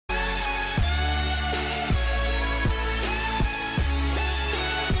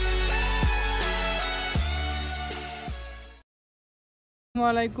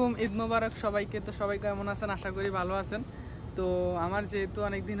আসসালামাইকুম, ঈদ মোবারক সবাইকে। তো সবাই কেমন আছেন? আশা করি ভালো আছেন। তো আমার যেহেতু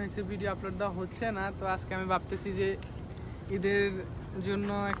অনেক দিন হয়েছে ভিডিও আপলোড দেওয়া হচ্ছে না, তো আজকে আমি ভাবতেছি যে ঈদের জন্য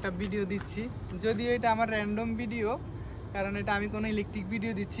একটা ভিডিও দিচ্ছি। যদিও এটা আমার র্যান্ডম ভিডিও, কারণ এটা আমি কোনো ইলেকট্রিক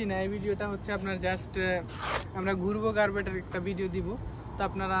ভিডিও দিচ্ছি না। এই ভিডিওটা হচ্ছে আপনার জাস্ট আমরা ঘুরবো কার্পেটের একটা ভিডিও দিব। তো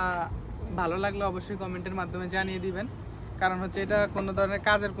আপনারা ভালো লাগলে অবশ্যই কমেন্টের মাধ্যমে জানিয়ে দিবেন, কারণ হচ্ছে এটা কোনো ধরনের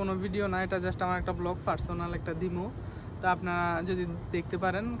কাজের কোনো ভিডিও না, এটা জাস্ট আমার একটা ব্লগ, পার্সোনাল একটা দিমো। তো আপনারা যদি দেখতে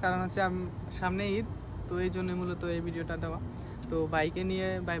পারেন, কারণ হচ্ছে সামনে ঈদ, তো এই জন্য মূলত এই ভিডিওটা দেওয়া। তো বাইকে নিয়ে,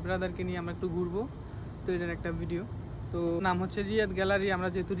 ভাই ব্রাদারকে নিয়ে আমরা একটু ঘুরবো, তো এটার একটা ভিডিও। তো নাম হচ্ছে রিয়াদ গ্যালারি। আমরা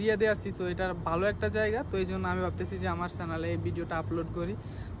যেহেতু রিয়াদে আছি, তো এটা ভালো একটা জায়গা, তো এই জন্য আমি ভাবতেছি যে আমার চ্যানেলে এই ভিডিওটা আপলোড করি।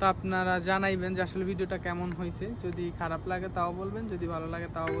 তো আপনারা জানাইবেন যে আসলে ভিডিওটা কেমন হয়েছে। যদি খারাপ লাগে তাও বলবেন, যদি ভালো লাগে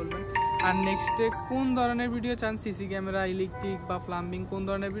তাও বলবেন। আর নেক্সটে কোন ধরনের ভিডিও চান, সিসি ক্যামেরা, ইলেকট্রিক বা প্লাম্বিং, কোন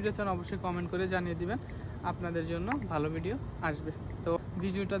ধরনের ভিডিও চান অবশ্যই কমেন্ট করে জানিয়ে দিবেন। আপনাদের জন্য ভালো ভিডিও আসবে। তো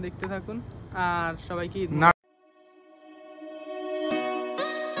ভিডিওটা দেখতে থাকুন আর সবাইকে ঈদ মোবারক।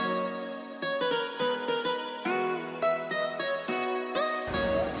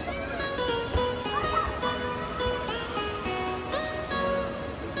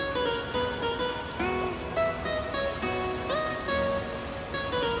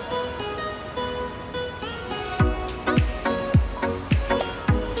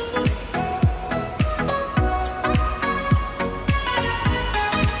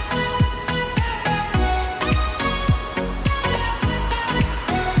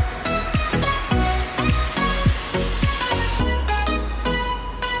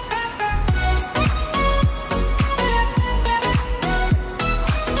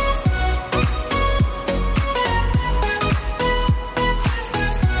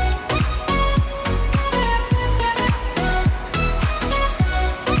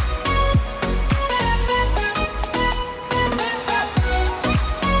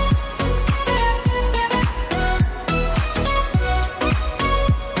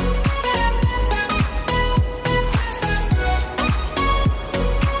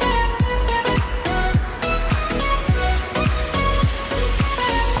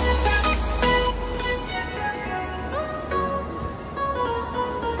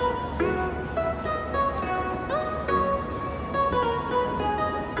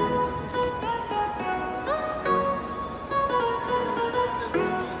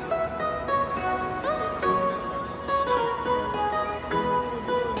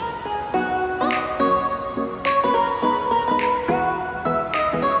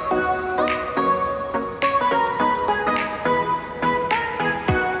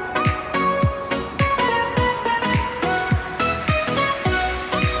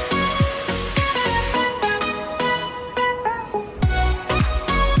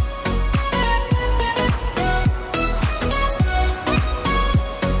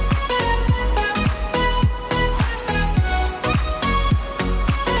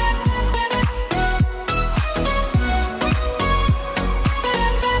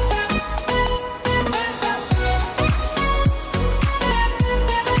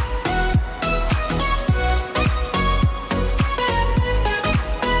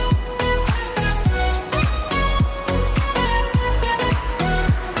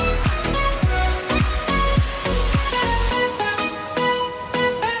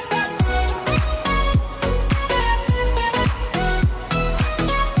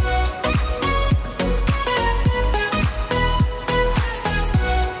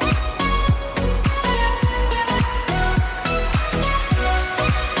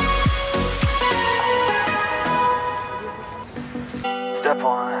 Step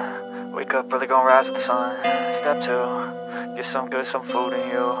 1, wake up early, gonna rise with the sun. Step 2, get some good, some food in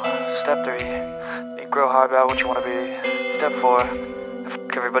you. Step 3, think real hard about what you wanna be. Step 4,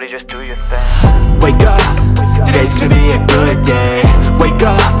 fuck everybody, just do your thing. Wake up, today's gonna be a good day. Wake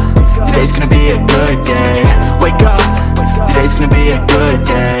up, today's gonna be a good day. Wake up, today's gonna be a good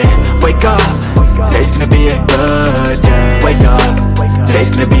day. Wake up, today's gonna be a good day. Wake up,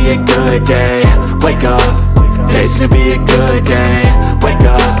 today's gonna be a good day. Wake up, today's gonna be a good day. Wake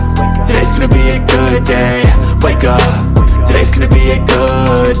up, today's gonna be a good day. Wake up, today's gonna be a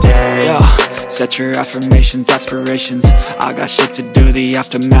good day. Yo, set your affirmations, aspirations. I got shit to do, the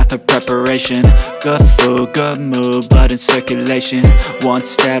aftermath of preparation. Good food, good mood, blood in circulation. One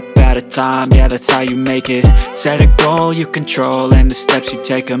step at a time, yeah, that's how you make it. Set a goal you control and the steps you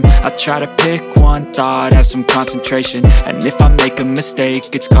take them. I try to pick one thought, have some concentration. And if I make a mistake,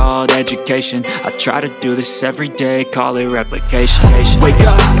 it's called education. I try to do this every day, call it replication. Wake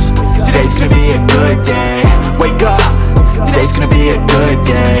up, today's gonna be a good day. Wake up, today's gonna be a good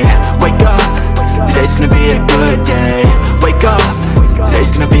day. Wake up, today's gonna be a good day. Wake up, today's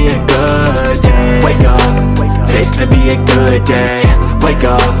good day. Wake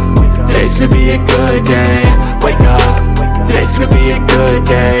up, today's gonna be a good day. Wake up, today's gonna be a good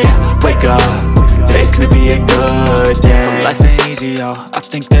day. Wake up, today's gonna be a good day. So life ain't easy, yo, I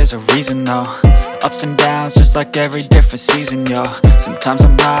think there's a reason though. Ups and downs, just like every different season, yo. Sometimes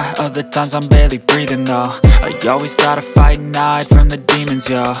I'm high, other times I'm barely breathing, though. I always gotta fight and hide from the demons,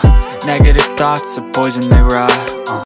 yo. Negative thoughts are poison, they rot.